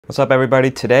What's up everybody?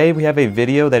 Today we have a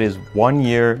video that is 1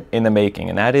 year in the making,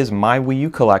 and that is my Wii U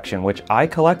collection, which I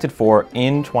collected for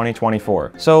in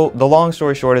 2024. So the long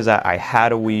story short is that I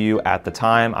had a Wii U at the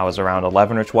time. I was around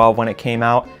 11 or 12 when it came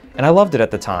out, and I loved it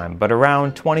at the time. But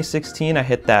around 2016, I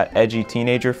hit that edgy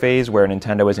teenager phase where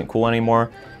Nintendo isn't cool anymore,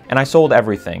 and I sold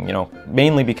everything,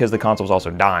 mainly because the console was also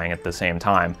dying at the same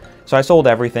time. So I sold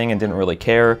everything and didn't really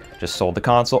care, just sold the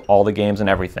console, all the games and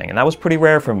everything. And that was pretty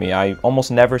rare for me. I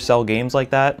almost never sell games like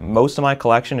that. Most of my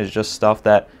collection is just stuff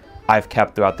that I've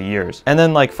kept throughout the years. And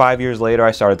then like 5 years later,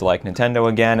 I started to like Nintendo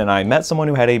again, and I met someone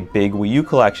who had a big Wii U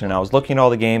collection, and I was looking at all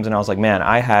the games and I was like, man,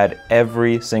 I had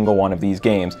every single one of these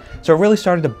games. So it really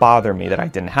started to bother me that I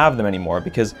didn't have them anymore,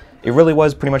 because it really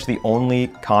was pretty much the only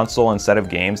console and set of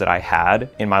games that I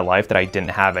had in my life that I didn't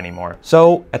have anymore.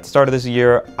 So at the start of this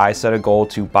year, I set a goal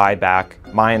to buy back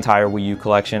my entire Wii U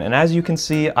collection, and as you can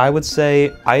see, I would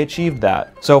say I achieved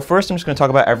that. So first I'm just going to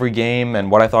talk about every game and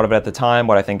what I thought of it at the time,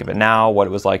 what I think of it now, what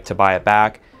it was like to buy it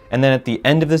back. And then at the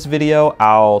end of this video,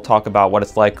 I'll talk about what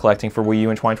it's like collecting for Wii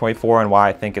U in 2024 and why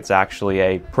I think it's actually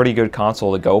a pretty good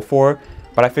console to go for.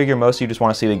 But I figure most of you just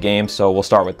want to see the game, so we'll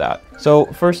start with that. So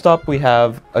first up, we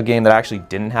have a game that I actually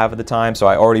didn't have at the time, so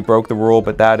I already broke the rule,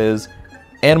 but that is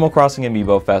Animal Crossing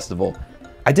Amiibo Festival.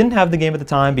 I didn't have the game at the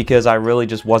time because I really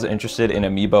just wasn't interested in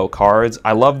Amiibo cards.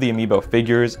 I love the Amiibo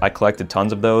figures, I collected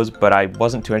tons of those, but I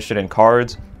wasn't too interested in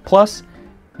cards. Plus,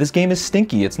 this game is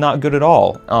stinky, it's not good at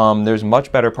all. There's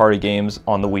much better party games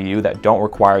on the Wii U that don't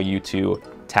require you to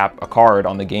tap a card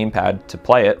on the gamepad to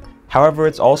play it. However,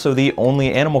 it's also the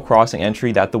only Animal Crossing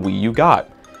entry that the Wii U got.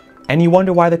 And you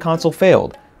wonder why the console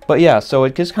failed. But yeah, so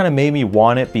it just kind of made me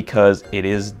want it because it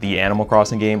is the Animal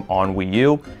Crossing game on Wii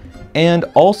U. And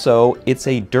also, it's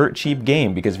a dirt cheap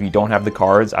game because if you don't have the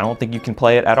cards, I don't think you can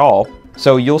play it at all.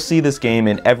 So you'll see this game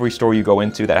in every store you go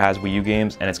into that has Wii U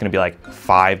games, and it's going to be like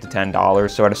 $5 to $10.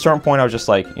 So at a certain point, I was just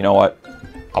like, you know what?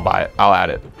 I'll buy it. I'll add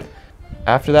it.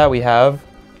 After that, we have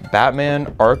Batman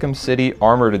Arkham City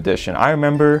Armored Edition. I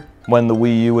remember when the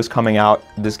Wii U was coming out,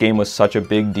 this game was such a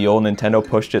big deal. Nintendo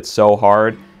pushed it so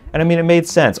hard. And I mean, it made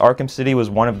sense. Arkham City was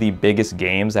one of the biggest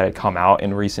games that had come out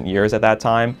in recent years at that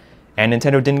time, and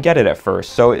Nintendo didn't get it at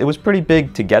first. So it was pretty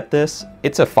big to get this.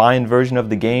 It's a fine version of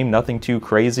the game, nothing too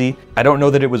crazy. I don't know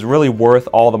that it was really worth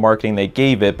all the marketing they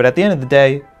gave it, but at the end of the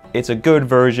day, it's a good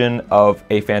version of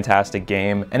a fantastic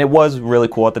game, and it was really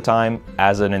cool at the time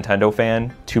as a Nintendo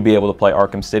fan to be able to play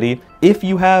Arkham City. If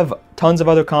you have tons of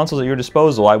other consoles at your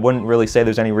disposal, I wouldn't really say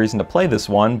there's any reason to play this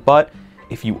one, but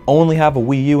if you only have a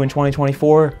Wii U in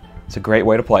 2024, it's a great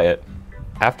way to play it.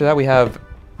 After that, we have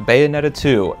Bayonetta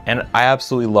 2, and I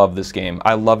absolutely love this game.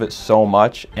 I love it so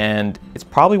much, and it's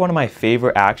probably one of my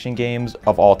favorite action games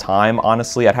of all time,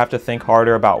 honestly. I'd have to think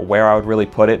harder about where I would really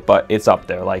put it, but it's up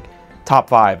there, like top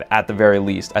 5 at the very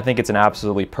least. I think it's an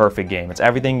absolutely perfect game. It's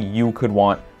everything you could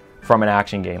want from an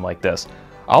action game like this.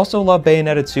 I also love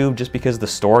Bayonetta 2 just because the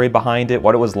story behind it,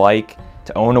 what it was like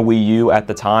to own a Wii U at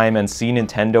the time and see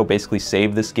Nintendo basically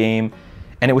save this game.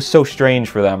 And it was so strange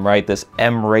for them, right? This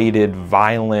M-rated,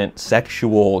 violent,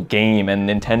 sexual game, and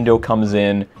Nintendo comes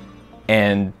in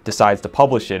and decides to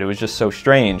publish it. It was just so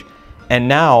strange. And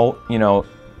now,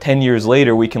 10 years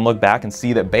later, we can look back and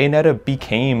see that Bayonetta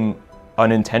became a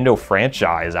Nintendo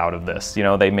franchise out of this.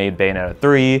 They made Bayonetta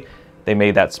 3, they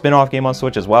made that spin-off game on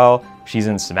Switch as well. She's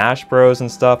in Smash Bros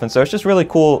and stuff, and so it's just really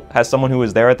cool as someone who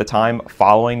was there at the time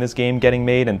following this game getting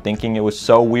made and thinking it was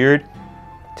so weird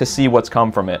to see what's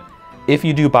come from it. If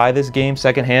you do buy this game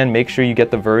secondhand, make sure you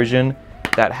get the version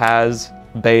that has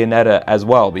Bayonetta as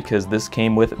well, because this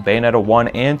came with Bayonetta 1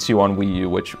 and 2 on Wii U,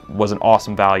 which was an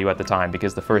awesome value at the time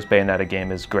because the first Bayonetta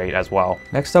game is great as well.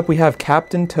 Next up, we have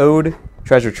Captain Toad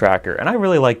Treasure Tracker, and I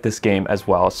really like this game as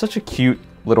well. It's such a cute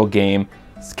little game.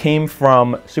 This came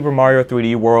from Super Mario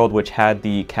 3D World, which had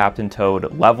the Captain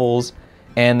Toad levels,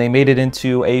 and they made it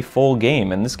into a full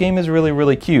game, and this game is really,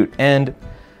 really cute. And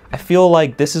I feel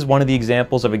like this is one of the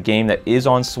examples of a game that is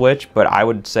on Switch, but I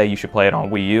would say you should play it on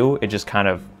Wii U. It just kind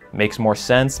of makes more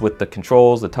sense with the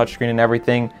controls, the touchscreen and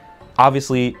everything.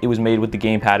 Obviously, it was made with the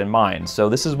gamepad in mind, so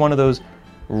this is one of those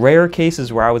rare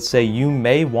cases where I would say you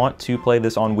may want to play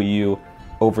this on Wii U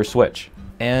over Switch.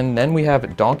 And then we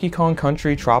have Donkey Kong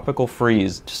Country Tropical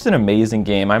Freeze. Just an amazing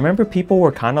game. I remember people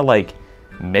were kind of like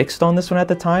mixed on this one at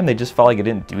the time. They just felt like it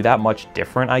didn't do that much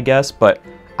different, I guess, but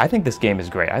I think this game is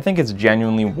great. I think it's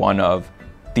genuinely one of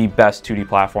the best 2D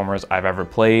platformers I've ever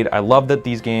played. I love that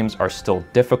these games are still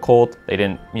difficult. They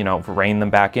didn't, rein them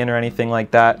back in or anything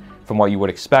like that from what you would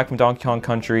expect from Donkey Kong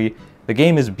Country. The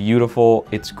game is beautiful.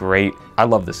 It's great. I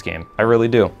love this game. I really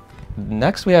do.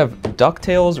 Next, we have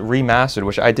DuckTales Remastered,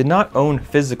 which I did not own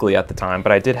physically at the time,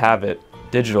 but I did have it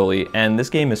digitally, and this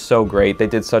game is so great. They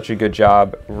did such a good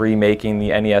job remaking the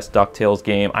NES DuckTales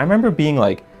game. I remember being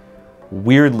like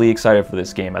weirdly excited for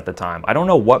this game at the time. I don't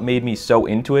know what made me so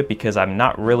into it because I'm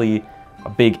not really a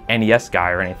big NES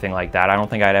guy or anything like that. I don't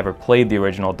think I'd ever played the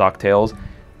original DuckTales,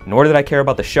 nor did I care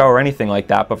about the show or anything like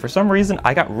that, but for some reason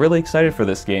I got really excited for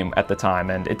this game at the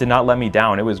time, and it did not let me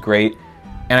down. It was great,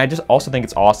 and I just also think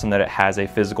it's awesome that it has a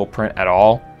physical print at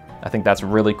all. I think that's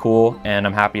really cool, and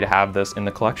I'm happy to have this in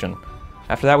the collection.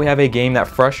 After that, we have a game that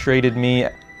frustrated me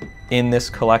in this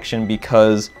collection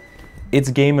because it's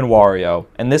Game & Wario,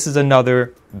 and this is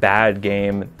another bad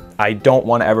game. I don't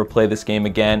want to ever play this game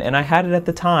again, and I had it at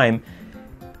the time,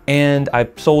 and I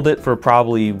sold it for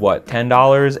probably, what,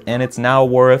 $10, and it's now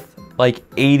worth like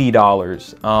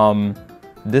 $80.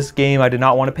 This game, I did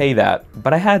not want to pay that,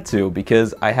 but I had to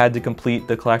because I had to complete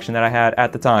the collection that I had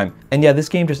at the time. And yeah, this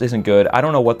game just isn't good. I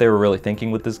don't know what they were really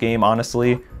thinking with this game,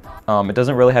 honestly. It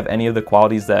doesn't really have any of the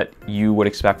qualities that you would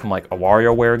expect from like a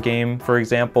WarioWare game, for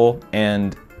example,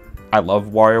 and I love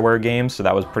WarioWare games, so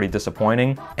that was pretty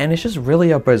disappointing. And it's just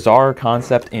really a bizarre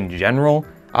concept in general.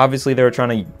 Obviously, they were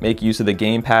trying to make use of the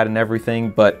gamepad and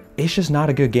everything, but it's just not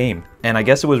a good game. And I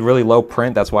guess it was really low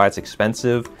print, that's why it's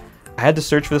expensive. I had to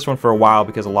search for this one for a while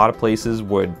because a lot of places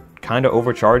would kind of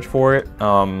overcharge for it,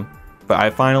 but I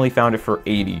finally found it for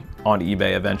 $80 on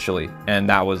eBay eventually, and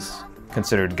that was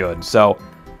considered good. So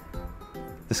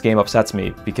this game upsets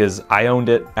me because I owned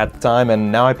it at the time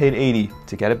and now I paid $80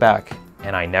 to get it back,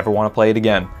 and I never want to play it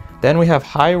again. Then we have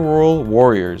Hyrule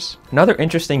Warriors. Another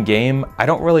interesting game. I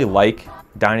don't really like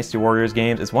Dynasty Warriors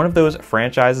games. It's one of those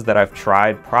franchises that I've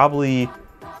tried probably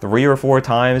 3 or 4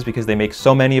 times because they make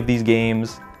so many of these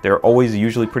games. They're always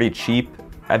usually pretty cheap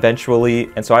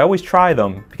eventually, and so I always try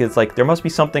them because like there must be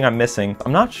something I'm missing.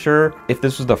 I'm not sure if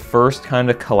this was the first kind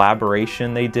of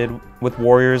collaboration they did with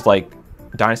Warriors, like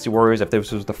Dynasty Warriors, if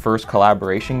this was the first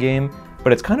collaboration game,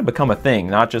 but it's kind of become a thing,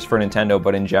 not just for Nintendo,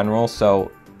 but in general,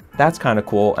 so that's kind of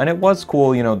cool. And it was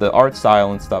cool, you know, the art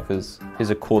style and stuff is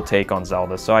a cool take on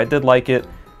Zelda, so I did like it,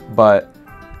 but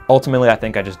ultimately I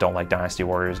think I just don't like Dynasty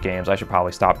Warriors games. I should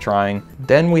probably stop trying.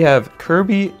 Then we have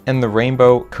Kirby and the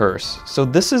Rainbow Curse. So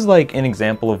this is like an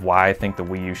example of why I think the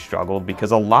Wii U struggled,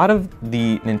 because a lot of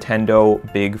the Nintendo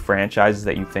big franchises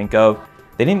that you think of,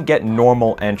 they didn't get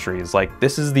normal entries. Like,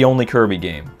 this is the only Kirby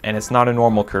game, and it's not a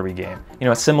normal Kirby game. You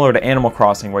know, it's similar to Animal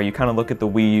Crossing, where you kind of look at the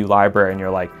Wii U library and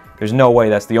you're like, there's no way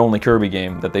that's the only Kirby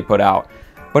game that they put out.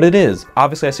 But it is.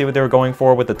 Obviously, I see what they were going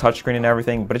for with the touchscreen and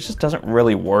everything, but it just doesn't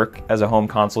really work as a home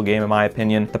console game, in my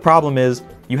opinion. The problem is,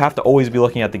 you have to always be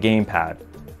looking at the gamepad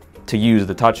to use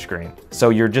the touchscreen. So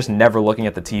you're just never looking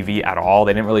at the TV at all.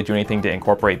 They didn't really do anything to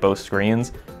incorporate both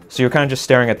screens. So you're kind of just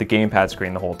staring at the gamepad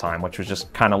screen the whole time, which was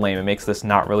just kind of lame. It makes this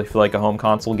not really feel like a home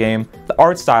console game. The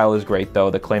art style is great though.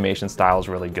 The claymation style is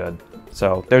really good.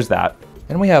 So there's that.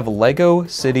 And we have Lego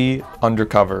City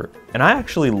Undercover. And I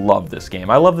actually love this game.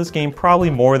 I love this game probably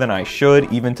more than I should,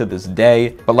 even to this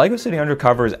day. But Lego City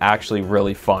Undercover is actually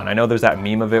really fun. I know there's that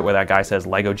meme of it where that guy says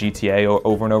Lego GTA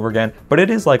over and over again, but it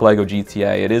is like Lego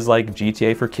GTA. It is like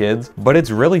GTA for kids, but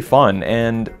it's really fun.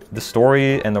 And the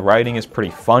story and the writing is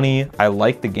pretty funny. I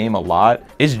like the game a lot.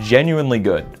 It's genuinely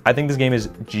good. I think this game is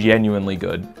genuinely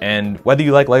good. And whether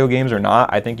you like Lego games or not,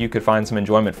 I think you could find some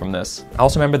enjoyment from this. I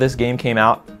also remember this game came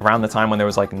out around the time when there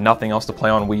was like nothing else to play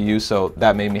on Wii U, so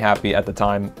that made me happy at the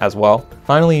time as well.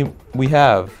 Finally, we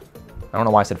have, I don't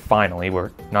know why I said finally, we're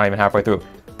not even halfway through,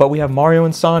 but we have Mario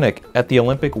and Sonic at the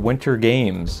Olympic Winter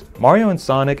Games. Mario and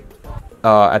Sonic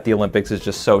at the Olympics is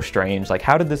just so strange. Like,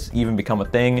 how did this even become a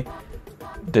thing?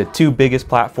 The two biggest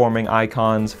platforming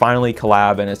icons finally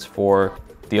collab, and it's for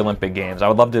the Olympic Games. I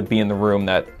would love to be in the room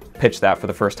that pitched that for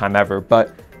the first time ever,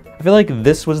 but I feel like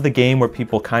this was the game where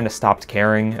people kind of stopped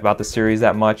caring about the series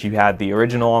that much. You had the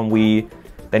original on Wii,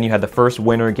 then you had the first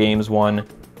Winter Games one,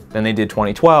 then they did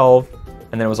 2012,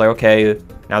 and then it was like, okay,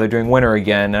 now they're doing Winter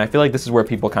again, and I feel like this is where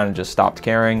people kind of just stopped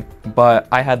caring. But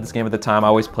I had this game at the time. I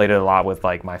always played it a lot with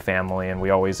like my family, and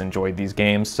we always enjoyed these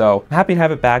games, so I'm happy to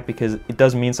have it back because it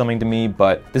does mean something to me,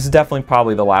 but this is definitely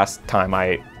probably the last time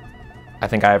I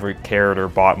think I ever cared or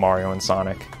bought Mario and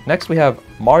Sonic. Next we have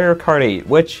Mario Kart 8,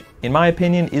 which in my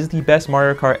opinion is the best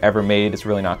Mario Kart ever made. It's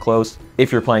really not close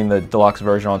if you're playing the deluxe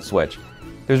version on Switch.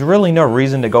 There's really no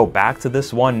reason to go back to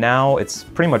this one now. It's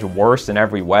pretty much worse in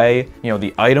every way. You know,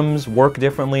 the items work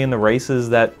differently in the races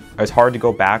that is hard to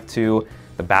go back to.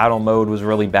 The battle mode was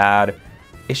really bad.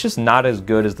 It's just not as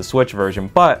good as the Switch version,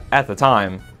 but at the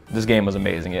time, this game was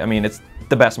amazing. I mean, it's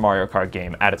the best Mario Kart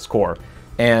game at its core.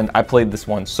 And I played this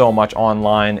one so much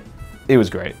online. It was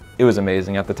great. It was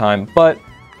amazing at the time, but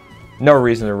no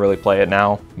reason to really play it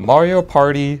now. Mario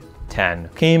Party 10.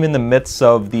 Came in the midst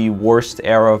of the worst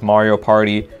era of Mario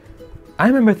Party. I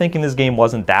remember thinking this game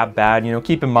wasn't that bad. You know,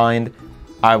 keep in mind,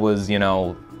 I was,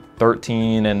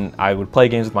 13 and I would play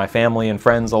games with my family and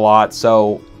friends a lot,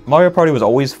 so Mario Party was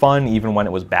always fun, even when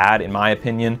it was bad, in my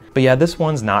opinion. But yeah, this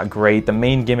one's not great. The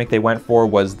main gimmick they went for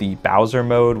was the Bowser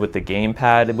mode with the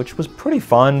gamepad, which was pretty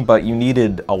fun, but you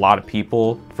needed a lot of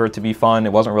people for it to be fun.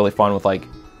 It wasn't really fun with like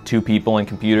 2 people and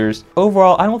computers.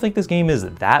 Overall, I don't think this game is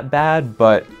that bad,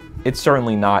 but it's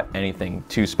certainly not anything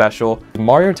too special.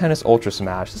 Mario Tennis Ultra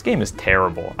Smash, this game is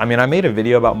terrible. I mean, I made a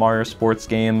video about Mario sports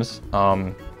games,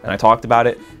 and I talked about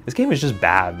it. This game is just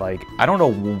bad. Like, I don't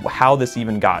know how this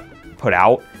even got put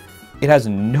out. It has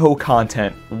no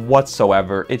content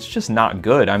whatsoever. It's just not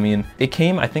good. I mean, it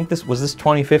came, I think this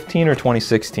 2015 or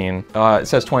 2016? It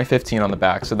says 2015 on the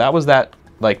back. So that was that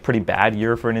like pretty bad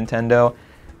year for Nintendo.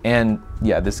 And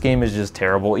yeah, this game is just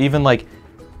terrible. Even like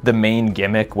the main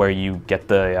gimmick where you get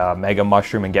the Mega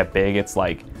Mushroom and get big, it's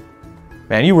like,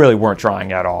 man, you really weren't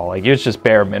trying at all. Like, it's just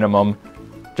bare minimum,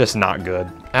 just not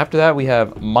good. After that, we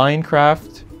have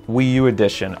Minecraft Wii U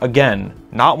Edition. Again,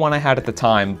 not one I had at the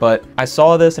time, but I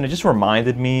saw this and it just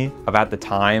reminded me of at the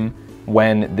time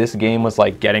when this game was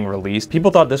like getting released.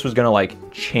 People thought this was gonna like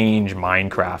change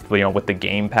Minecraft, you know, with the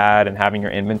gamepad and having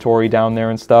your inventory down there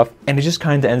and stuff. And it just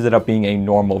kind of ended up being a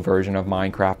normal version of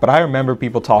Minecraft. But I remember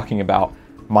people talking about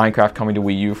Minecraft coming to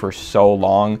Wii U for so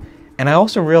long. And I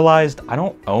also realized I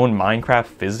don't own Minecraft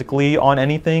physically on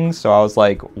anything, so I was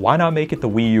like, why not make it the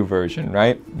Wii U version,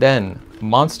 right? Then,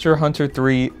 Monster Hunter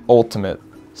 3 Ultimate.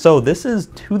 So this is,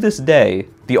 to this day,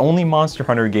 the only Monster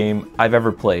Hunter game I've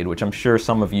ever played, which I'm sure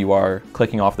some of you are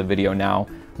clicking off the video now,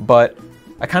 but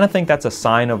I kind of think that's a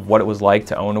sign of what it was like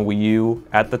to own a Wii U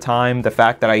at the time. The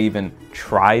fact that I even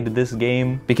tried this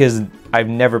game, because I've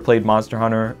never played Monster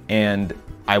Hunter, and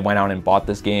I went out and bought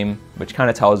this game, which kind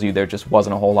of tells you there just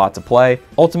wasn't a whole lot to play.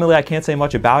 Ultimately, I can't say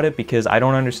much about it because I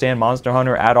don't understand Monster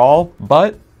Hunter at all,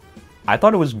 but I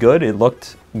thought it was good. It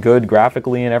looked good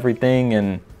graphically and everything,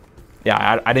 and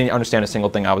yeah, I didn't understand a single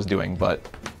thing I was doing. But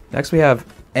next we have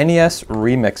NES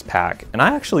Remix Pack, and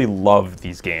I actually love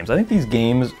these games. I think these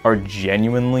games are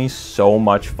genuinely so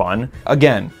much fun.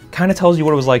 Again, kind of tells you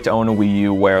what it was like to own a Wii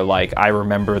U, where like I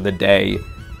remember the day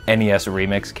NES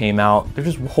Remix came out. There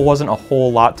just wasn't a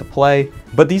whole lot to play,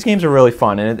 but these games are really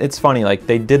fun. And it's funny, like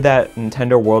they did that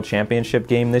Nintendo World Championship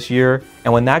game this year,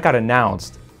 and when that got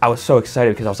announced, I was so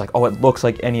excited because I was like, oh, it looks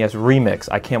like NES Remix.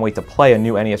 I can't wait to play a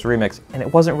new NES Remix. And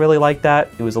it wasn't really like that.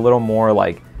 It was a little more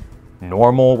like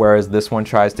normal, whereas this one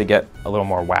tries to get a little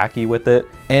more wacky with it.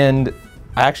 And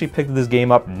I actually picked this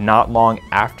game up not long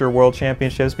after World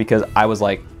Championships because I was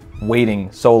like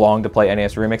waiting so long to play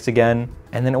NES Remix again,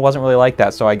 and then it wasn't really like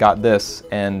that, so I got this,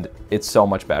 and it's so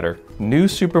much better. New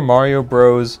Super Mario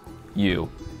Bros. U.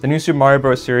 The New Super Mario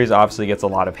Bros. Series obviously gets a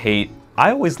lot of hate.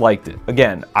 I always liked it.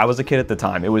 Again, I was a kid at the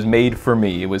time. It was made for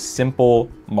me. It was simple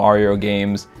Mario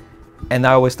games, and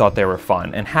I always thought they were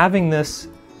fun. And having this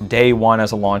day one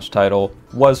as a launch title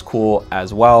was cool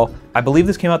as well. I believe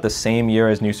this came out the same year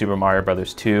as New Super Mario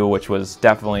Bros. 2, which was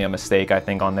definitely a mistake, I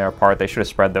think, on their part. They should have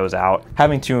spread those out.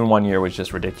 Having 2 in 1 year was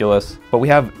just ridiculous. But we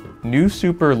have New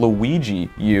Super Luigi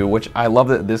U, which I love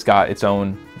that this got its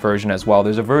own version as well.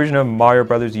 There's a version of Mario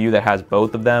Bros. U that has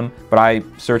both of them, but I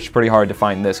searched pretty hard to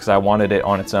find this because I wanted it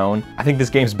on its own. I think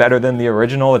this game's better than the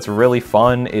original. It's really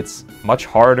fun. It's much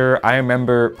harder. I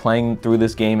remember playing through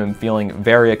this game and feeling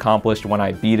very accomplished when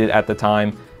I beat it at the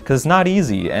time, because it's not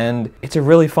easy and it's a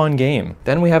really fun game.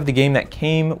 Then we have the game that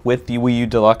came with the Wii U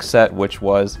Deluxe set, which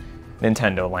was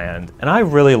Nintendo Land. And I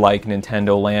really like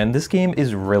Nintendo Land. This game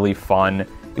is really fun.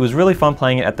 It was really fun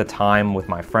playing it at the time with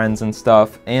my friends and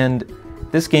stuff, and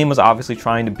this game was obviously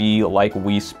trying to be like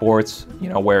Wii Sports, you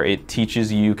know, where it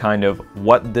teaches you kind of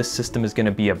what this system is going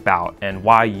to be about and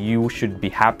why you should be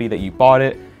happy that you bought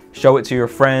it, show it to your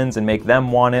friends and make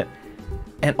them want it.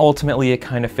 And ultimately it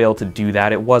kind of failed to do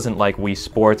that. It wasn't like Wii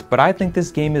Sports, but I think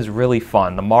this game is really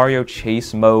fun. The Mario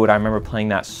Chase mode, I remember playing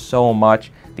that so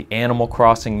much, the Animal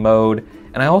Crossing mode,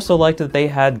 and I also liked that they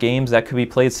had games that could be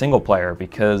played single player,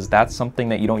 because that's something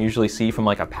that you don't usually see from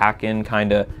like a pack-in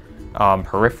kind of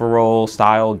peripheral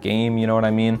style game, you know what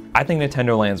I mean? I think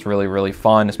Nintendo Land's really, really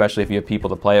fun, especially if you have people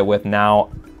to play it with now.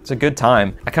 It's a good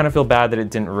time. I kind of feel bad that it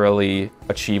didn't really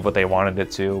achieve what they wanted it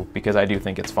to, because I do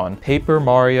think it's fun. Paper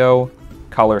Mario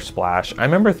Color Splash. I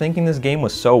remember thinking this game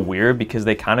was so weird because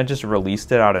they kind of just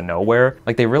released it out of nowhere.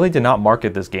 Like, they really did not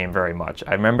market this game very much.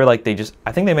 I remember like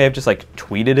I think they may have just like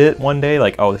tweeted it one day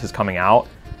like, oh, this is coming out.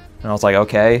 And I was like,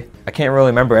 okay, I can't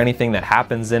really remember anything that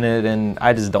happens in it, and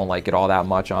I just don't like it all that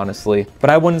much, honestly.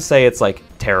 But I wouldn't say it's like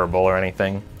terrible or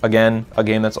anything. Again, a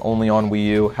game that's only on Wii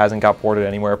U, hasn't got ported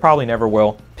anywhere, probably never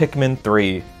will. Pikmin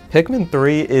 3. Pikmin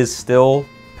 3 is still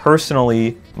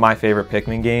personally my favorite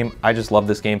Pikmin game. I just love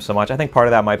this game so much. I think part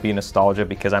of that might be nostalgia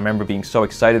because I remember being so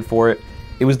excited for it.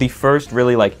 It was the first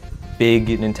really like big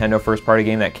Nintendo first party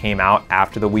game that came out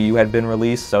after the Wii U had been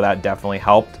released, so that definitely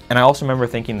helped. And I also remember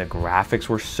thinking the graphics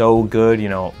were so good, you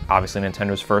know, obviously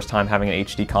Nintendo's first time having an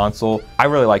HD console. I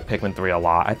really like Pikmin 3 a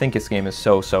lot. I think this game is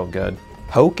so good.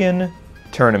 Pokken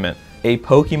Tournament, a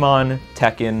Pokemon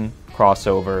Tekken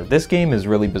crossover. This game is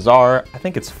really bizarre. I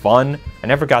think it's fun. I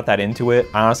never got that into it.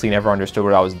 I honestly never understood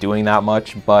what I was doing that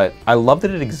much, but I love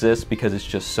that it exists because it's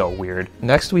just so weird.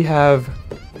 Next we have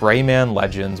Rayman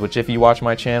Legends, which if you watch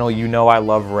my channel, you know I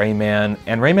love Rayman,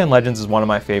 and Rayman Legends is one of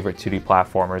my favorite 2D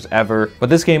platformers ever, but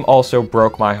this game also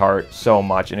broke my heart so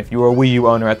much, and if you were a Wii U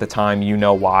owner at the time, you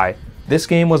know why. This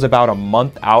game was about a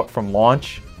month out from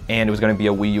launch, and it was going to be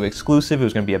a Wii U exclusive. It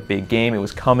was going to be a big game. It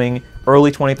was coming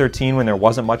early 2013 when there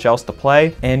wasn't much else to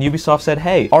play, and Ubisoft said,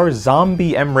 hey, our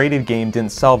zombie M-rated game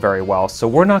didn't sell very well, so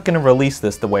we're not going to release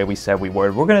this the way we said we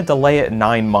would. We're going to delay it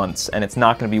 9 months, and it's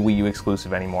not going to be Wii U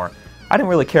exclusive anymore. I didn't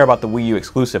really care about the Wii U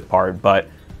exclusive part, but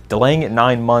delaying it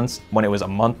 9 months when it was a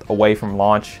month away from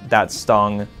launch, that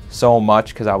stung so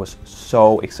much because I was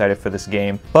so excited for this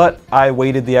game. But I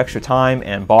waited the extra time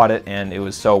and bought it, and it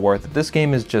was so worth it. This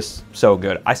game is just so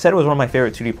good. I said it was one of my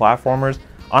favorite 2D platformers.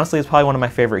 Honestly, it's probably one of my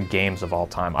favorite games of all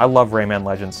time. I love Rayman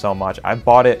Legends so much. I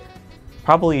bought it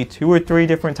probably 2 or 3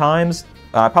 different times,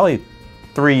 probably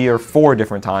 3 or 4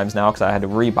 different times now because I had to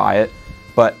rebuy it.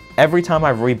 But every time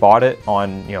I've rebought it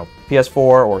on, you know, PS4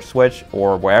 or Switch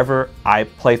or wherever, I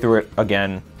play through it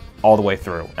again all the way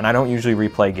through. And I don't usually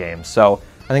replay games, so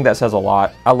I think that says a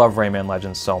lot. I love Rayman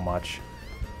Legends so much,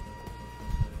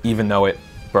 even though it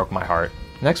broke my heart.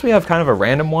 Next we have kind of a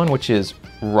random one, which is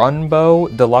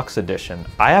Runbow Deluxe Edition.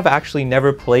 I have actually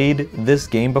never played this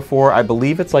game before. I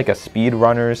believe it's like a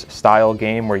speedrunners style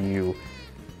game where you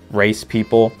race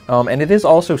people. And it is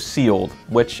also sealed,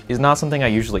 which is not something I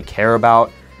usually care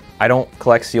about. I don't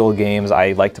collect sealed games.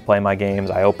 I like to play my games.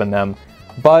 I open them.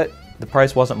 But the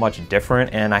price wasn't much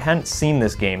different, and I hadn't seen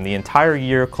this game the entire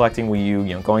year collecting Wii U,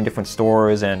 you know, going to different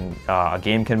stores and a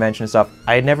game convention and stuff.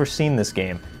 I had never seen this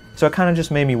game, so it kind of just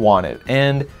made me want it.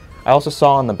 And I also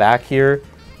saw on the back here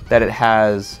that it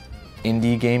has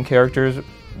indie game characters,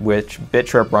 which Bit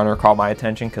Trip Runner caught my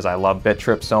attention because I love Bit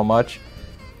Trip so much.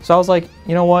 So I was like,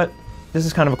 you know what? This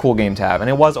is kind of a cool game to have. And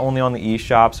it was only on the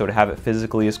eShop, so to have it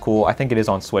physically is cool. I think it is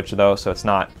on Switch though, so it's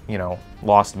not, you know,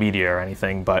 lost media or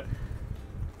anything, but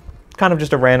kind of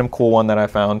just a random cool one that I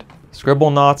found.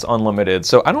 Scribblenauts Unlimited.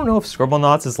 So I don't know if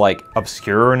Scribblenauts is like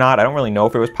obscure or not. I don't really know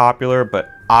if it was popular, but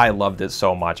I loved it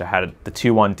so much. I had the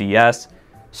 2 on DS.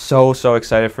 So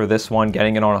excited for this one.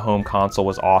 Getting it on a home console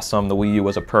was awesome. The Wii U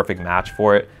was a perfect match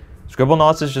for it.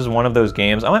 Scribblenauts is just one of those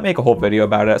games. I might make a whole video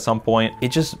about it at some point. It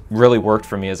just really worked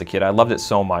for me as a kid. I loved it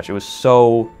so much. It was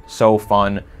so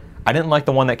fun. I didn't like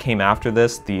the one that came after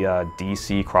this, the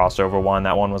DC crossover one.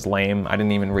 That one was lame. I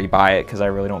didn't even rebuy it because I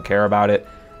really don't care about it.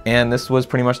 And this was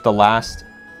pretty much the last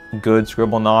good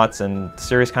Scribblenauts, and the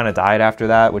series kind of died after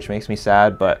that, which makes me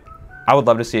sad, but I would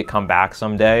love to see it come back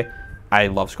someday. I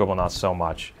love Scribblenauts so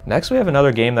much. Next we have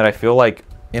another game that I feel like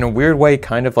in a weird way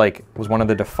kind of like was one of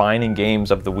the defining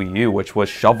games of the Wii U, which was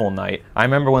Shovel Knight. I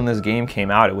remember when this game came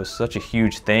out, it was such a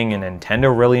huge thing, and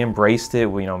Nintendo really embraced it,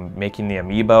 you know, making the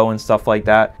amiibo and stuff like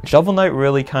that. Shovel Knight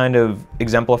really kind of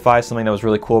exemplifies something that was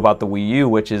really cool about the Wii U,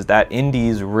 which is that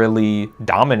indies really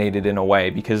dominated in a way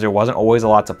because there wasn't always a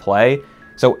lot to play.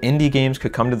 So indie games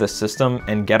could come to the system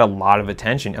and get a lot of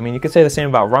attention. I mean, you could say the same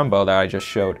about Runbow that I just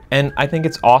showed. And I think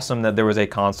it's awesome that there was a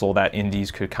console that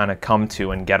indies could kind of come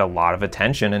to and get a lot of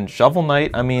attention. And Shovel Knight,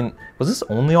 I mean, was this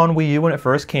only on Wii U when it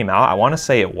first came out? I want to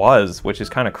say it was, which is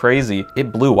kind of crazy.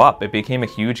 It blew up. It became a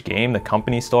huge game. The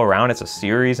company's still around. It's a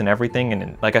series and everything.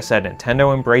 And like I said,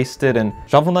 Nintendo embraced it. And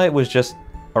Shovel Knight was just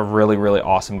a really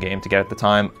awesome game to get at the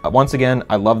time. Once again,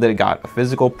 I love that it got a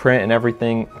physical print and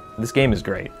everything. This game is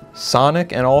great.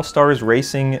 Sonic and All-Stars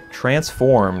Racing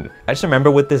Transformed. I just remember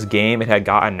with this game, it had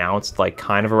got announced like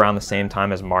kind of around the same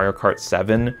time as Mario Kart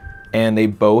 7, and they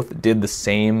both did the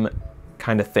same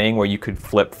kind of thing where you could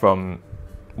flip from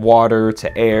water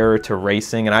to air to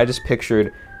racing, and I just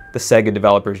pictured the Sega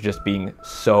developers just being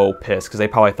so pissed because they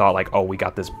probably thought like, oh, we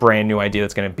got this brand new idea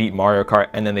that's going to beat Mario Kart,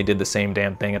 and then they did the same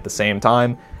damn thing at the same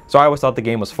time. So I always thought the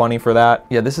game was funny for that.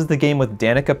 Yeah, this is the game with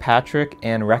Danica Patrick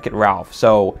and Wreck-It Ralph.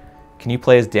 So can you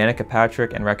play as Danica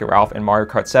Patrick and Wreck-It Ralph in Mario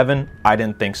Kart 7? I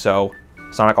didn't think so.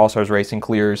 Sonic All-Stars Racing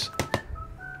clears.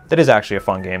 That is actually a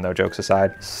fun game though, jokes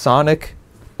aside. Sonic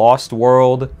Lost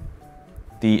World,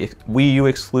 the Wii U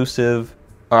exclusive,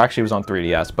 or actually it was on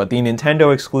 3DS, but the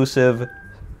Nintendo exclusive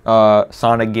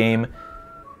Sonic game.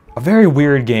 A very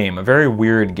weird game, a very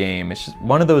weird game. It's just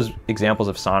one of those examples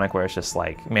of Sonic where it's just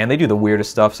like, man, they do the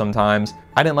weirdest stuff sometimes.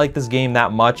 I didn't like this game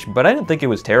that much, but I didn't think it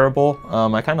was terrible.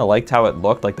 I kind of liked how it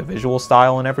looked, like the visual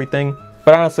style and everything.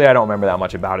 But honestly, I don't remember that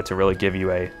much about it to really give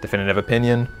you a definitive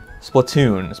opinion.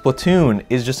 Splatoon. Splatoon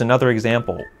is just another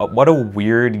example of what a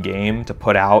weird game to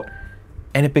put out.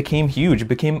 And it became huge. It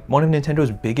became one of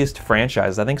Nintendo's biggest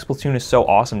franchises. I think Splatoon is so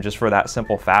awesome just for that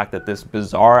simple fact that this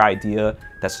bizarre idea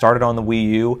that started on the Wii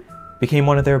U became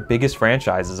one of their biggest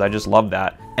franchises. I just love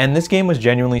that. And this game was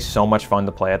genuinely so much fun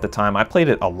to play at the time. I played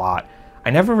it a lot. I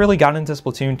never really got into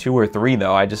Splatoon 2 or 3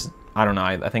 though. I don't know,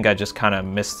 I think I just kind of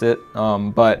missed it.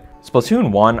 But Splatoon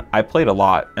 1, I played a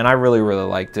lot and I really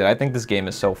liked it. I think this game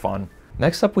is so fun.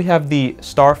 Next up we have the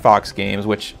Star Fox games,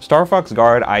 which Star Fox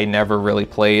Guard I never really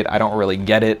played. I don't really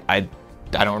get it. I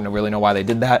don't really know why they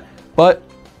did that. But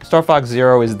Star Fox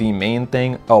Zero is the main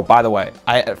thing. Oh, by the way,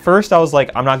 at first I was like,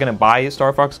 I'm not gonna buy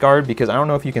Star Fox Guard because I don't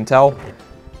know if you can tell,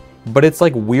 but it's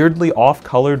like weirdly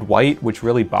off-colored white, which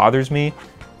really bothers me.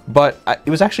 But it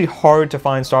was actually hard to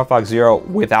find Star Fox Zero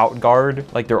without Guard.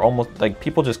 Like they're almost, like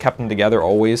people just kept them together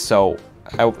always. So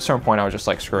at a certain point I was just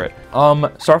like, screw it.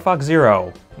 Star Fox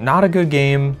Zero, not a good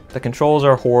game. The controls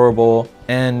are horrible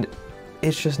and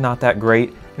it's just not that great.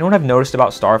 You know what I've noticed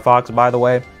about Star Fox, by the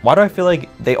way? Why do I feel like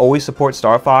they always support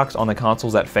Star Fox on the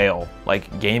consoles that fail? Like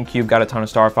GameCube got a ton of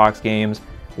Star Fox games,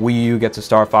 Wii U gets a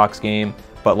Star Fox game,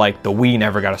 but like the Wii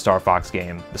never got a Star Fox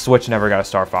game. The Switch never got a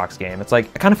Star Fox game. It's like,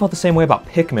 I kind of felt the same way about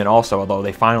Pikmin also, although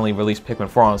they finally released Pikmin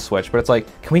 4 on the Switch, but it's like,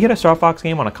 can we get a Star Fox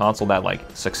game on a console that like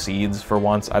succeeds for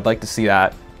once? I'd like to see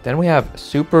that. Then we have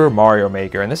Super Mario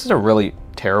Maker, and this is a really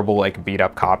terrible like beat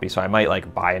up copy, so I might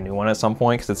like buy a new one at some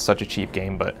point because it's such a cheap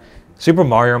game, but Super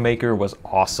Mario Maker was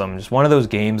awesome. Just one of those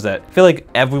games that I feel like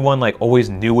everyone like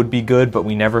always knew would be good, but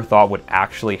we never thought would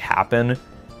actually happen.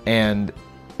 And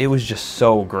it was just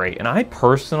so great. And I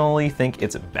personally think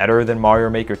it's better than Mario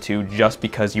Maker 2 just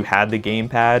because you had the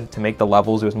gamepad to make the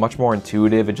levels. It was much more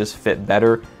intuitive. It just fit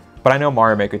better. But I know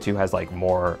Mario Maker 2 has like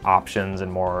more options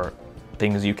and more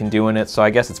things you can do in it. So I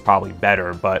guess it's probably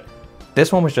better, but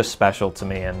this one was just special to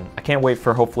me, and I can't wait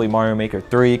for hopefully Mario Maker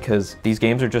 3 because these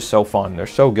games are just so fun. They're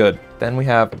so good. Then we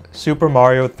have Super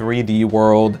Mario 3D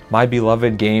World, my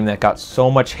beloved game that got so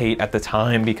much hate at the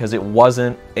time because it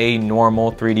wasn't a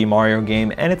normal 3D Mario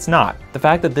game, and it's not. The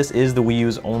fact that this is the Wii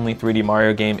U's only 3D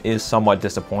Mario game is somewhat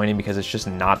disappointing because it's just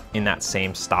not in that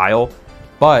same style,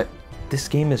 but this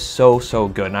game is so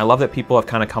good, and I love that people have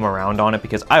kind of come around on it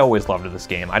because I always loved this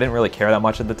game. I didn't really care that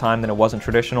much at the time that it wasn't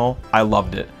traditional. I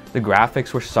loved it. The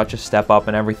graphics were such a step up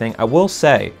and everything. I will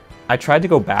say, I tried to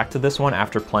go back to this one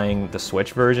after playing the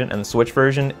Switch version, and the Switch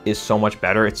version is so much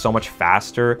better. It's so much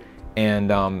faster,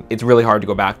 and it's really hard to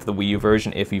go back to the Wii U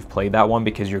version if you've played that one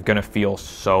because you're gonna feel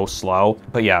so slow.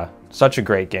 But yeah, such a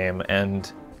great game, and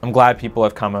I'm glad people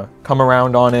have come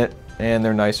around on it and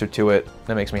they're nicer to it.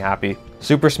 That makes me happy.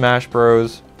 Super Smash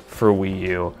Bros. For Wii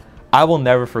U. I will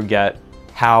never forget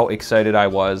how excited I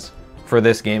was for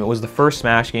this game. It was the first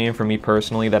Smash game for me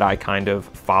personally that I kind of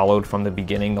followed from the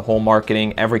beginning. The whole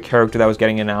marketing, every character that was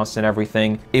getting announced and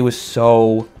everything. It was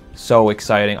so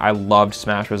exciting. I loved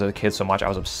Smash Bros. As a kid so much. I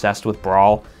was obsessed with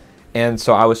Brawl. And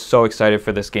so I was so excited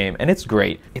for this game, and it's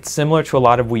great. It's similar to a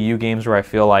lot of Wii U games where I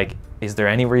feel like, is there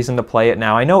any reason to play it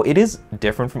now? I know it is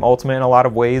different from Ultimate in a lot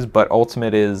of ways, but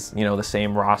Ultimate is, you know, the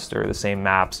same roster, the same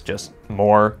maps, just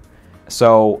more.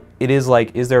 So it is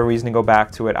like, is there a reason to go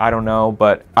back to it? I don't know,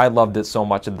 but I loved it so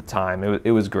much at the time. It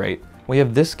was great. We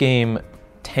have this game,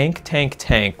 Tank Tank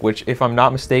Tank, which if I'm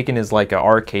not mistaken is like an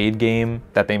arcade game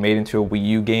that they made into a Wii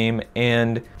U game,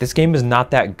 and this game is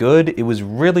not that good. It was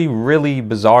really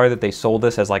bizarre that they sold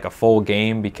this as like a full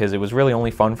game because it was really only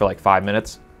fun for like 5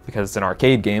 minutes because it's an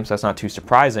arcade game, so that's not too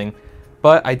surprising.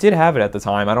 But I did have it at the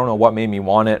time. I don't know what made me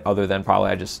want it other than probably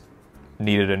I just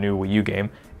needed a new Wii U game,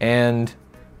 and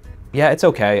yeah, it's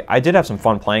okay. I did have some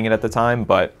fun playing it at the time,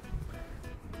 but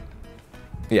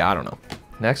yeah, I don't know.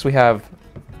 Next we have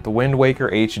the Wind Waker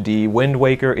HD. Wind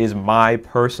Waker is my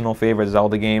personal favorite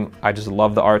Zelda game. I just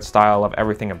love the art style, love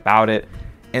everything about it.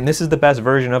 And this is the best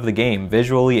version of the game.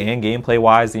 Visually and gameplay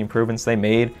wise, the improvements they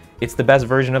made, it's the best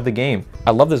version of the game.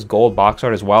 I love this gold box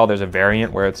art as well. There's a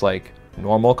variant where it's like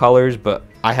normal colors, but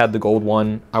I had the gold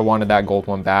one. I wanted that gold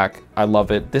one back. I love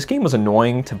it. This game was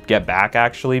annoying to get back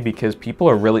actually because people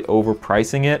are really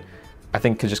overpricing it. I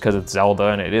think just because it's Zelda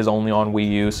and it is only on Wii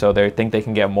U, so they think they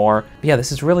can get more. But yeah,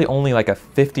 this is really only like a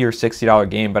 $50 or $60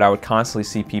 game, but I would constantly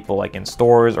see people like in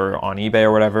stores or on eBay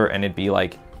or whatever, and it'd be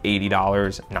like $80,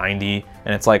 $90,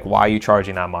 and it's like, why are you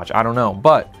charging that much? I don't know,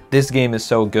 but this game is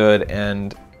so good,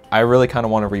 and I really kind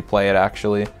of want to replay it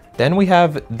actually. Then we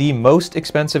have the most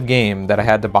expensive game that I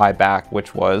had to buy back,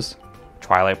 which was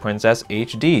Twilight Princess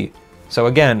HD. So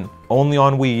again, only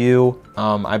on Wii U.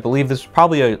 I believe this is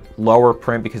probably a lower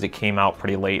print because it came out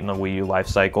pretty late in the Wii U life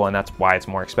cycle, and that's why it's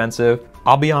more expensive.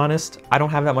 I'll be honest, I don't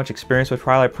have that much experience with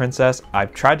Twilight Princess.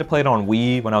 I've tried to play it on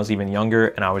Wii when I was even younger,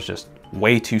 and I was just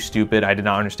way too stupid. I did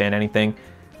not understand anything.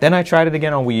 Then I tried it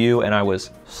again on Wii U, and I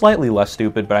was slightly less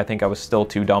stupid, but I think I was still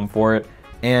too dumb for it.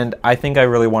 And I think I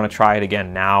really want to try it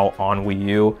again now on Wii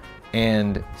U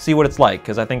and see what it's like,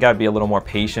 because I think I'd be a little more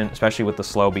patient, especially with the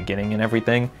slow beginning and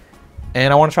everything.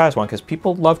 And I want to try this one because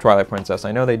people love Twilight Princess.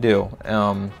 I know they do.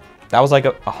 That was like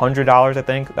 $100, I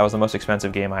think. That was the most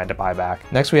expensive game I had to buy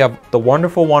back. Next, we have The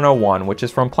Wonderful 101, which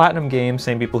is from Platinum Games,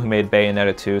 same people who made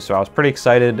Bayonetta 2. So I was pretty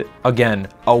excited. Again,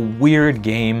 a weird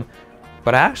game,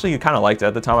 but I actually kind of liked it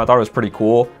at the time. I thought it was pretty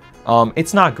cool.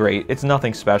 It's not great. It's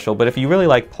nothing special, but if you really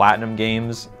like Platinum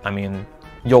Games, I mean,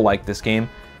 you'll like this game.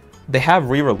 They have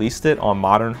re-released it on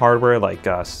modern hardware like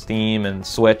Steam and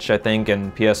Switch, I think,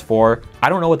 and PS4. I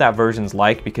don't know what that version's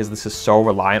like because this is so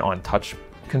reliant on touch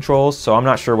controls, so I'm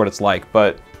not sure what it's like,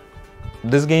 but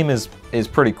this game is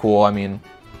pretty cool. I mean,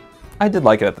 I did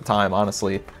like it at the time,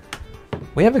 honestly.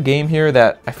 We have a game here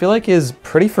that I feel like is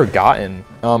pretty forgotten,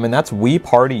 and that's Wii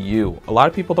Party U. A lot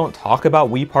of people don't talk about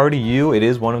Wii Party U. It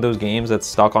is one of those games that's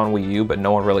stuck on Wii U, but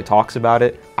no one really talks about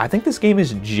it. I think this game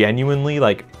is genuinely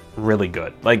like really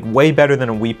good, like way better than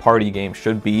a Wii Party game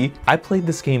should be. I played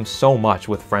this game so much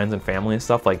with friends and family and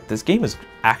stuff. Like, this game is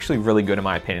actually really good in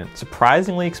my opinion.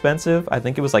 Surprisingly expensive. I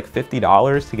think it was like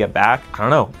 $50 to get back. I don't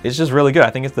know. It's just really good. I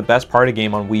think it's the best party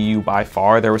game on Wii U by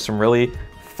far. There was some really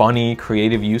funny,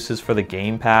 creative uses for the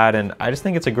gamepad, and I just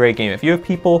think it's a great game. If you have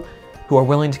people who are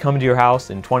willing to come to your house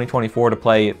in 2024 to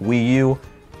play Wii U,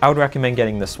 I would recommend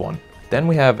getting this one. Then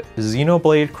we have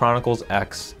Xenoblade Chronicles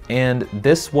X, and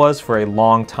this was for a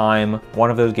long time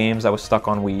one of those games that was stuck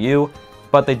on Wii U,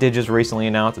 but they did just recently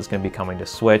announce it's going to be coming to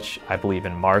Switch, I believe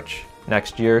in March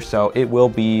next year, so it will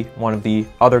be one of the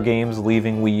other games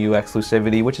leaving Wii U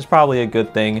exclusivity, which is probably a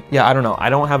good thing. Yeah, I don't know. I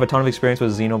don't have a ton of experience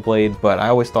with Xenoblade, but I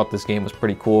always thought this game was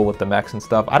pretty cool with the mechs and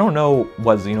stuff. I don't know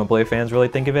what Xenoblade fans really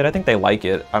think of it. I think they like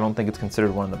it. I don't think it's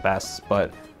considered one of the best,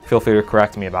 but feel free to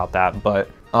correct me about that. But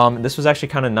this was actually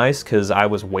kind of nice because I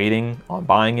was waiting on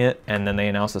buying it, and then they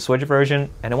announced the Switch version,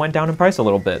 and it went down in price a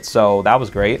little bit, so that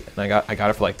was great. And I got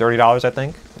it for like $30, I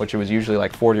think, which it was usually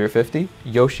like 40 or 50.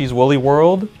 Yoshi's Woolly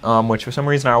World, which for some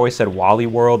reason I always said Wally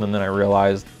World, and then I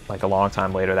realized like a long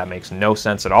time later that makes no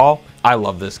sense at all. I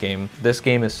love this game. This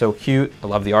game is so cute. I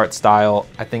love the art style.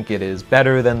 I think it is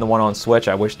better than the one on Switch.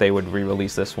 I wish they would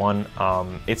re-release this one.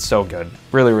 It's so good.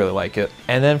 Really, really like it.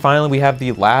 And then finally we have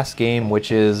the last game,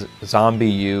 which is Zombie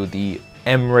U, the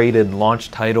M-rated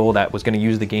launch title that was going to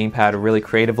use the gamepad really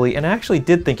creatively, and I actually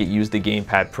did think it used the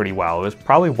gamepad pretty well. It was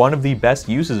probably one of the best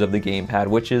uses of the gamepad,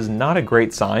 which is not a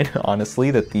great sign, honestly,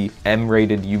 that the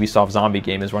M-rated Ubisoft zombie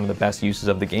game is one of the best uses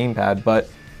of the gamepad, but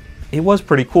it was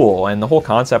pretty cool, and the whole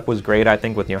concept was great, I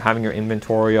think, with, you know, having your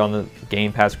inventory on the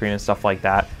gamepad screen and stuff like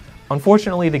that.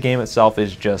 Unfortunately, the game itself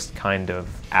is just kind of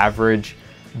average,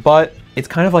 but it's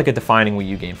kind of like a defining Wii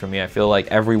U game for me. I feel like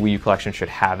every Wii U collection should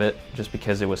have it, just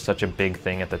because it was such a big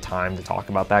thing at the time to talk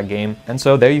about that game. And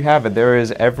so there you have it. There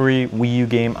is every Wii U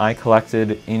game I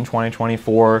collected in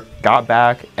 2024, got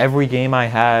back every game I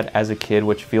had as a kid,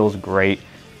 which feels great.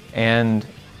 And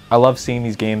I love seeing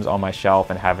these games on my shelf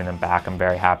and having them back. I'm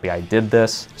very happy I did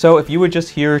this. So if you were just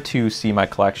here to see my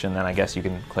collection, then I guess you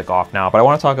can click off now. But I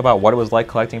want to talk about what it was like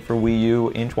collecting for Wii U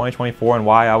in 2024 and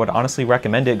why I would honestly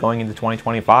recommend it going into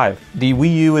 2025. The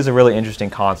Wii U is a really interesting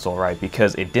console, right?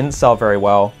 Because it didn't sell very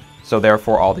well. So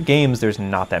therefore all the games, there's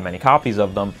not that many copies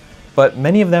of them. But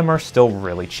many of them are still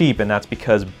really cheap, and that's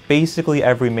because basically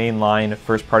every mainline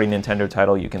first-party Nintendo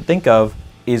title you can think of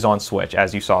is on Switch,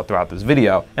 as you saw throughout this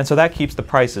video, and so that keeps the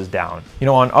prices down. You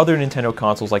know, on other Nintendo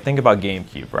consoles, like think about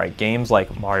GameCube, right? Games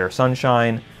like Mario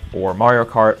Sunshine or Mario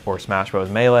Kart or Smash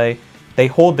Bros. Melee, they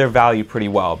hold their value pretty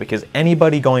well because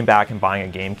anybody going back and buying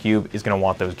a GameCube is going to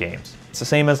want those games. It's the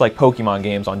same as like Pokemon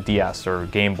games on DS or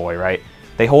Game Boy, right?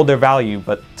 They hold their value,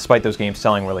 but despite those games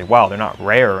selling really well, they're not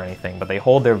rare or anything, but they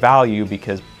hold their value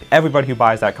because everybody who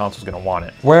buys that console is going to want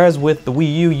it. Whereas with the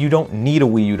Wii U, you don't need a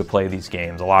Wii U to play these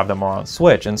games. A lot of them are on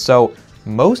Switch, and so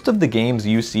most of the games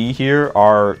you see here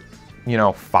are you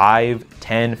know, $5,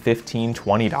 $10, $15,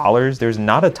 $20. There's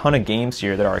not a ton of games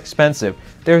here that are expensive.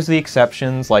 There's the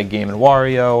exceptions like Game &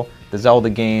 Wario, the Zelda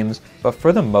games, but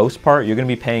for the most part, you're gonna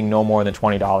be paying no more than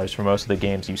 $20 for most of the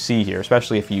games you see here,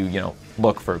 especially if you know,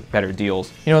 look for better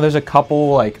deals. You know, there's a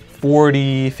couple like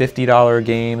 $40, $50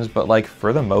 games, but like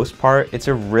for the most part, it's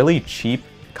a really cheap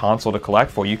console to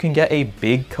collect for. You can get a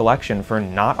big collection for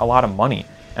not a lot of money.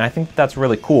 And I think that's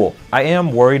really cool. I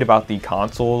am worried about the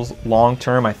consoles long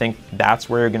term. I think that's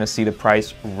where you're gonna see the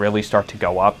price really start to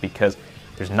go up because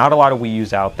there's not a lot of Wii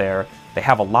U's out there. They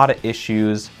have a lot of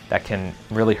issues that can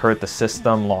really hurt the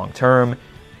system long term.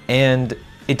 And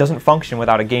it doesn't function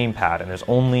without a gamepad. And there's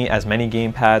only as many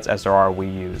gamepads as there are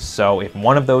Wii U's. So if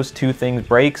one of those two things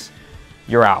breaks,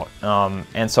 you're out.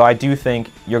 And so I do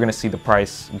think you're gonna see the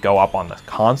price go up on the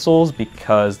consoles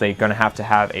because they're gonna have to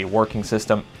have a working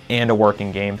system and a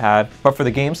working gamepad. But for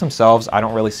the games themselves, I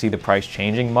don't really see the price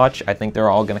changing much. I think they're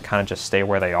all gonna kind of just stay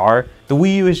where they are. The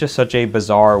Wii U is just such a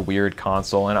bizarre, weird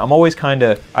console, and I always kind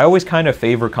of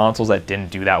favor consoles that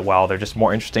didn't do that well. They're just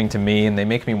more interesting to me, and they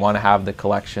make me want to have the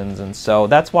collections, and so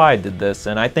that's why I did this.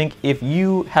 And I think if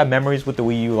you have memories with the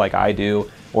Wii U like I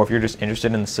do, or if you're just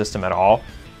interested in the system at all,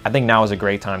 I think now is a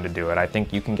great time to do it. I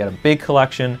think you can get a big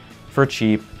collection for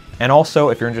cheap. And also,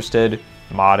 if you're interested,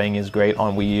 modding is great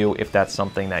on Wii U if that's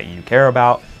something that you care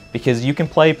about, because you can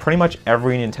play pretty much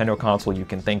every Nintendo console you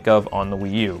can think of on the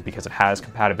Wii U because it has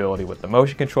compatibility with the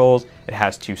motion controls, it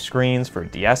has 2 screens for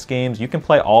DS games. You can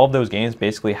play all of those games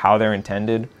basically how they're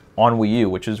intended on Wii U,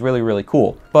 which is really, really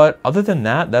cool. But other than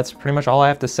that, that's pretty much all I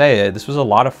have to say. This was a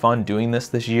lot of fun doing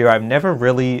this year. I've never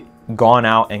really gone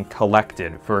out and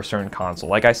collected for a certain console.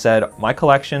 Like I said, my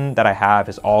collection that I have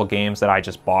is all games that I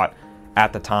just bought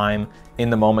at the time in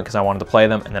the moment because I wanted to play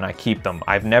them, and then I keep them.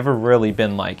 I've never really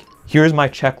been like, here's my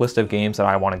checklist of games that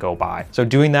I want to go buy. So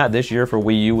doing that this year for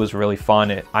Wii U was really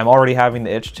fun. I'm already having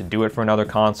the itch to do it for another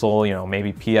console. You know,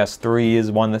 maybe PS3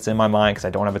 is one that's in my mind because I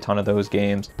don't have a ton of those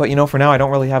games. But you know, for now, I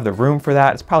don't really have the room for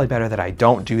that. It's probably better that I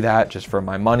don't do that just for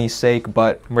my money's sake,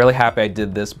 but I'm really happy I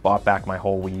did this, bought back my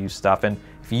whole Wii U stuff. And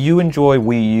if you enjoy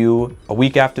Wii U, a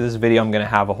week after this video, I'm gonna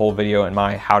have a whole video in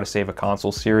my How to Save a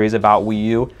Console series about Wii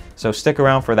U. So stick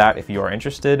around for that if you are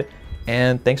interested,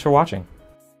 and thanks for watching.